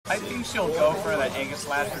I think she'll go for that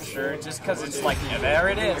Aegislash for sure, just because it's like, yeah, there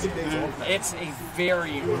it is. It's a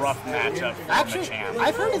very rough matchup for Machamp.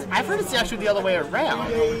 I've heard it's actually the other way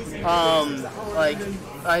around. Like,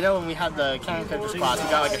 I know when we had the counter characters class, we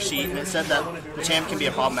got like a sheet, and it said that Machamp can be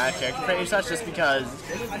a problematic character for Aegislash just because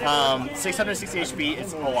 660 HP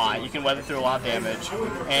is a lot. You can weather through a lot of damage,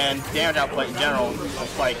 and damage output in general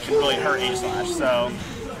like can really hurt Aegislash. So,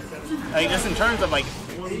 like, just in terms of like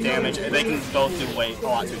damage, they can both do a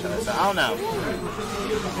lot to each other. So I don't know.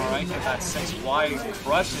 Alright, get that 6Y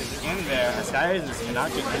crushes in there. This guy is just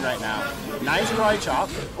not getting in right now. Nice dry chop.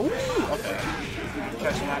 Ooh, okay.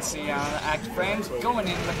 Catching that C on the active frames, going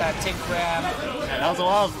in with that tick grab. Yeah, that was a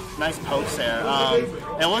lot of nice pokes there.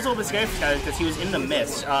 It was a little bit scary for this guy because he was in the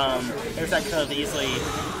mist. PaperSak could have easily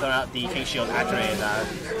thrown out the King Shield and activated that.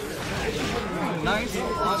 Nice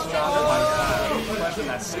lost job by crushing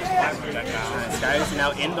that 6-5 projectile. This guy is now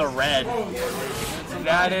in the red.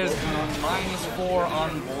 That is -4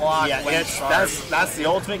 on block. Yeah, that's the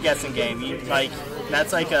ultimate guessing game.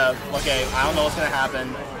 That's like a okay. I don't know what's gonna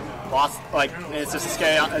happen. Lost, like, it's just a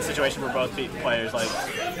scary situation for both players. Like,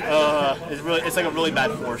 it's like a really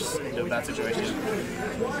bad force into that situation.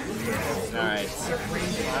 All right.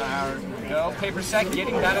 Go PaperSak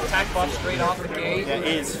getting that attack buff straight off the gate. Yeah, it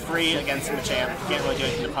is free against Machamp. Can't really do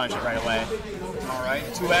anything to punish it right away. All right,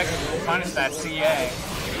 2x punish that CA.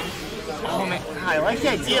 Oh man, I like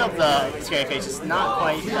the idea of the scary face. It's not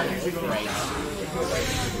quite great.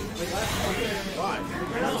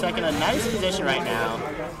 PaperSak in a nice position right now.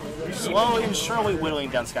 Slowly and surely whittling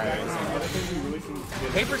down SkyRasen.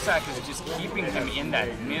 PaperSak is just keeping him in that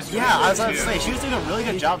misery. Yeah, I was about to say, she was doing a really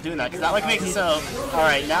good job doing that, because that like makes it so,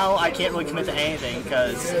 alright, now I can't really commit to anything,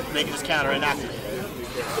 because they can just counter and activate it.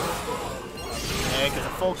 Okay, gets a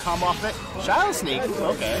full combo off it. Shadow Sneak,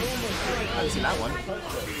 okay. I haven't seen that one.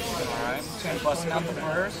 Alright, busting out the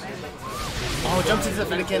burst. Oh, jumps into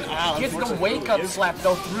the Fennekin. Ah, gets the wake-up slap,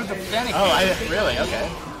 though, through the Fennekin. Oh, really? Okay.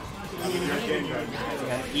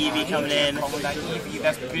 Eevee coming in. That Eevee,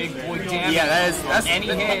 that's big boy damage. Yeah, that's any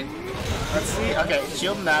hit. Let's see. Okay,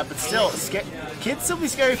 shielding that, but still, can still be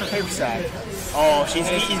scary for PaperSak. Oh, he's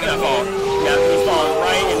gonna fall. Yeah, he's falling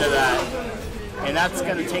right into that, and that's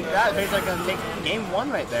gonna take that. PaperSak gonna take game 1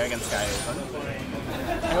 right there against SkyRasen.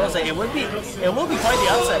 I will say it will be quite the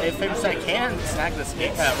upset if PaperSak can snag this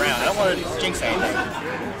round. I don't want to jinx anything,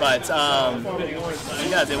 but if he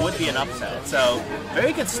does, it would be an upset. So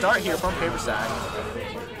very good start here from PaperSak.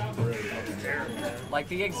 Like,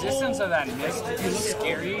 the existence of that mist is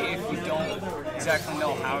scary if you don't exactly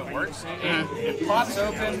know how it works. It pops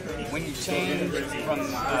open when you change from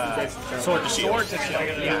sword to shield.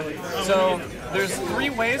 Yeah. So there's 3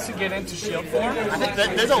 ways to get into shield form. I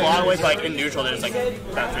think there's a lot of ways. Like in neutral, there's like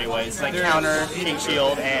about 3 ways. Like counter, King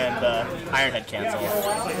Shield, and Iron Head cancel.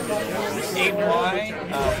 8Y,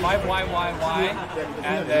 5Y,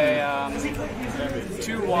 and a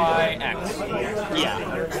 2YX. Yeah,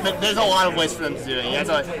 but there's a lot of ways for them to do it. Yeah,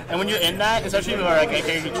 so, and when you're in that, especially where like a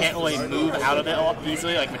character you can't really move out of it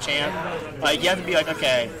easily, like Machamp, like you have to be like,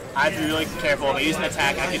 okay, I have to be really careful. If I use an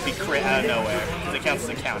attack, I could be crit out of nowhere because it counts as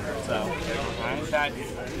a counter. So, okay.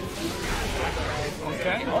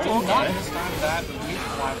 Okay.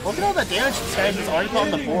 Look at all that damage this guy has already put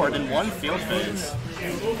on the board in 1 field phase.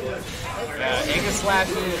 Yeah,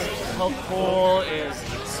 Aegislash's health pool is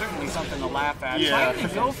certainly something to laugh at. Yeah. Trying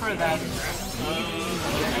to go for that.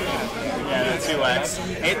 Yeah, the 2x.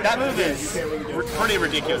 That move is pretty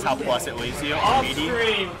ridiculous how plus it leaves you. Off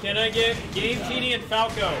screen, can I get Game Genie and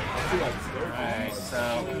Falco? Alright,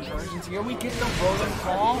 so here we get the Rotom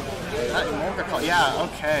Call. Yeah,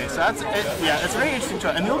 okay. So that's it. Yeah, that's a very interesting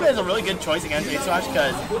choice. And Emilga is a really good choice against Aegislash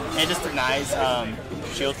because it just denies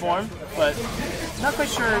shield form, but not quite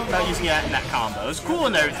sure about using that in that combo. It's cool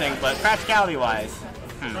and everything, but practicality-wise,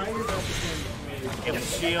 Get the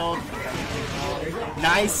shield.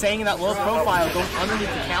 Nice, saying that low profile, going underneath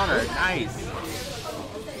the counter. Nice.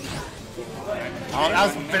 Oh, that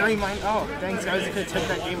was very oh, thanks guys, you could have took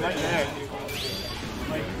that game right there.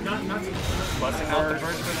 Busting out the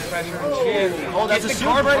burst with the pressure and chip. Oh, that's a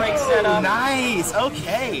super break setup. Nice,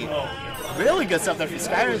 okay. Really good stuff there for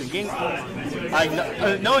SkyRasen.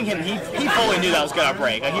 Knowing him, he fully knew that was gonna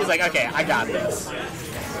break. And he was like, okay, I got this.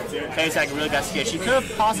 PaperSak really got scared. She could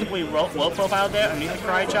have possibly low profiled there underneath the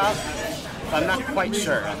Cry Chop, but I'm not quite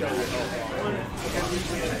sure.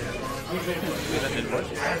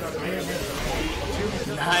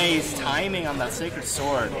 Nice timing on that Sacred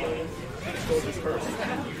Sword.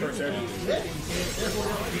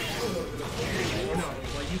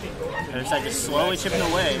 PaperSak just slowly chipping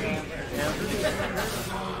away. Yeah.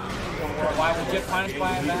 for a while. We get punished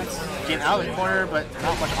by events. Getting out of the corner, but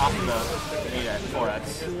not much off of the 4X.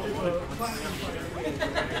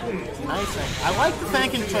 Nice. I like the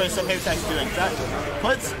Fennekin choice that PaperSak's doing. That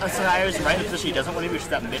puts a SkyRasen right in the position he doesn't want to, which is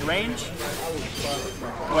that mid-range.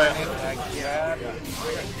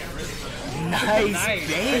 Nice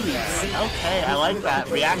base. Okay, I like that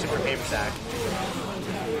reaction for PaperSak.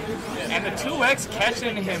 And the 2X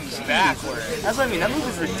catching him backward. That's what I mean. That move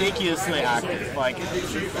is ridiculously active. Like,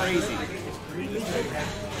 it's crazy.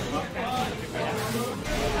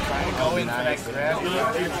 Trying to go in for that grab.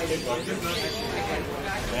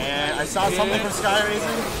 And I saw something from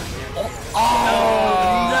SkyRasen.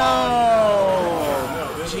 Oh, no!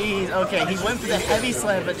 Jeez, okay, he went for the heavy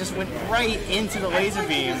slam, but just went right into the laser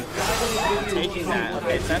beam. Taking that.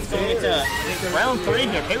 Okay, so that's going into round 3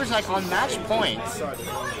 here. PaperSak on match points.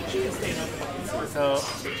 So,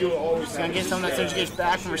 just going to get some of that surge gauge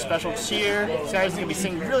back from her special cheer. SkyRasen's going to be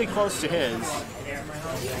sitting really close to his.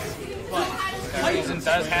 SkyRasen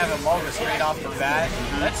does have a Mulga straight off the bat.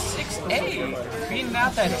 That's 6A. Beating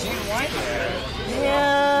out that G1 there.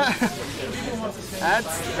 Yeah.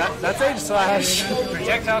 That's Aegislash.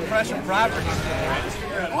 Projectile crushing properties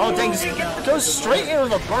there. Oh dang, just goes straight in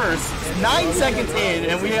with a burst. 9 seconds in,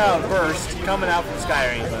 and we have a burst coming out from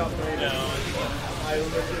SkyRasen.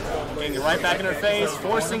 Getting right back in her face,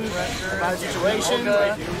 forcing the bad situation.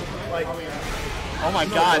 Oh my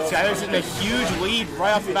god, SkyRasen in a huge lead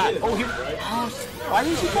right off the bat. Oh, here. Oh, why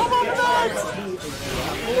didn't she come over that?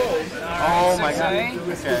 Oh my god.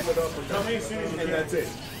 Okay.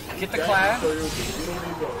 Get the clap.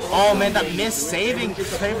 Oh man, that miss saving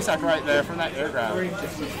PaperSak right there from that air grab. Oh,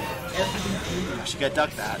 she could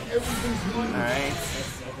duck that. Alright.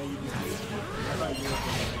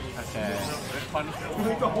 Okay.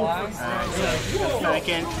 Alright, so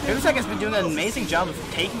Fennekin. PaperSak has been doing an amazing job of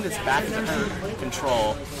taking this back into her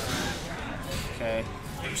control. Okay.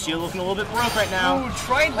 Shield looking a little bit broke right now. Ooh,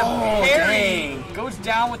 tried the parry. Dang. Goes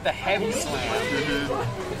down with the heavy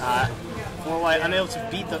slam. For white, unable to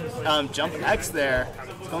beat the jump X there.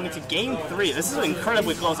 It's going into game 3. This is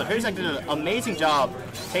incredibly close. PaperSak did an amazing job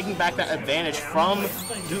taking back that advantage from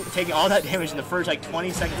taking all that damage in the first like 20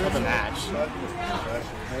 seconds of the match.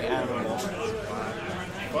 Very admirable.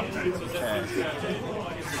 Okay.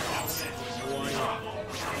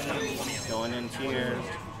 Going in here.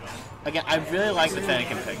 Again, I really like the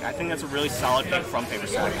Fennekin pick. I think that's a really solid pick from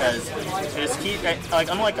PaperSak because they just keep, like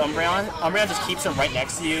unlike Umbreon just keeps them right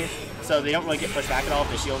next to you, so they don't really get pushed back at all if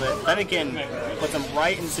they shield it. Fennekin puts them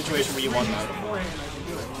right in the situation where you want them.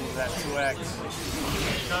 That 2X.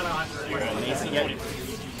 Amazing yet.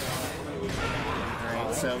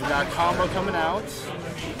 Alright, so we got a combo coming out.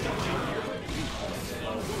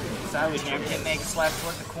 Sadly, Machamp getting Aegislash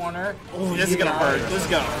toward the corner. Oh, this is gonna hurt. This is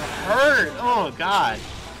gonna hurt. Oh god.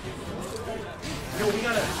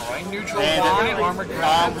 Right, neutral line, armored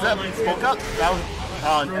grab. Was that Pokken? That was.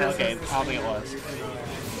 Okay. I don't think it was.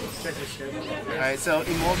 Alright, so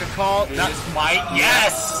Emolga call.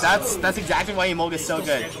 Yes! That's exactly why Emolga's so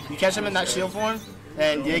good. You catch him in that shield form,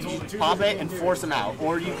 and you pop it and force him out,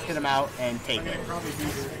 or you hit him out and take it.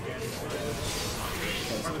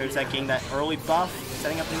 Okay, so PaperSak getting that early buff,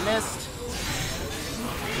 setting up the mist.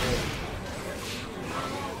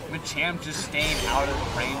 Machamp just staying out of the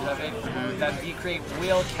range of it. That V-Crate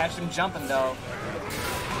will catch him jumping though.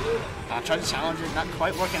 Tried to challenge it, not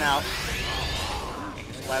quite working out.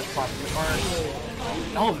 Last pop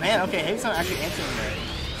first. Oh man, okay, Have's not actually answering there.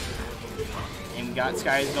 And we got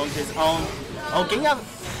SkyRasen going to his own. Oh, getting out.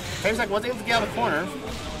 PaperSak was able to get out of the corner.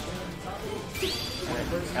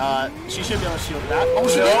 She should be able to shield that. Oh,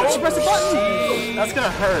 she did! She pressed the button! That's gonna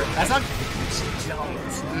hurt. That's not.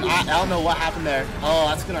 I don't know what happened there. Oh,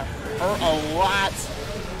 that's gonna hurt a lot.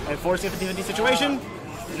 And forcing a 50-50 situation.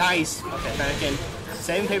 Nice. Okay, Fennekin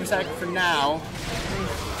saving PaperSak for now.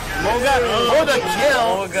 Mulga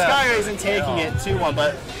kill. SkyRasen taking it 2-1,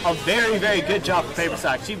 but a very, very good job for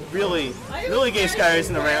PaperSak. She really gave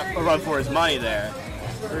SkyRasen a run for his money there.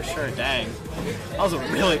 For sure, dang. That was a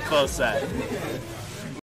really close set.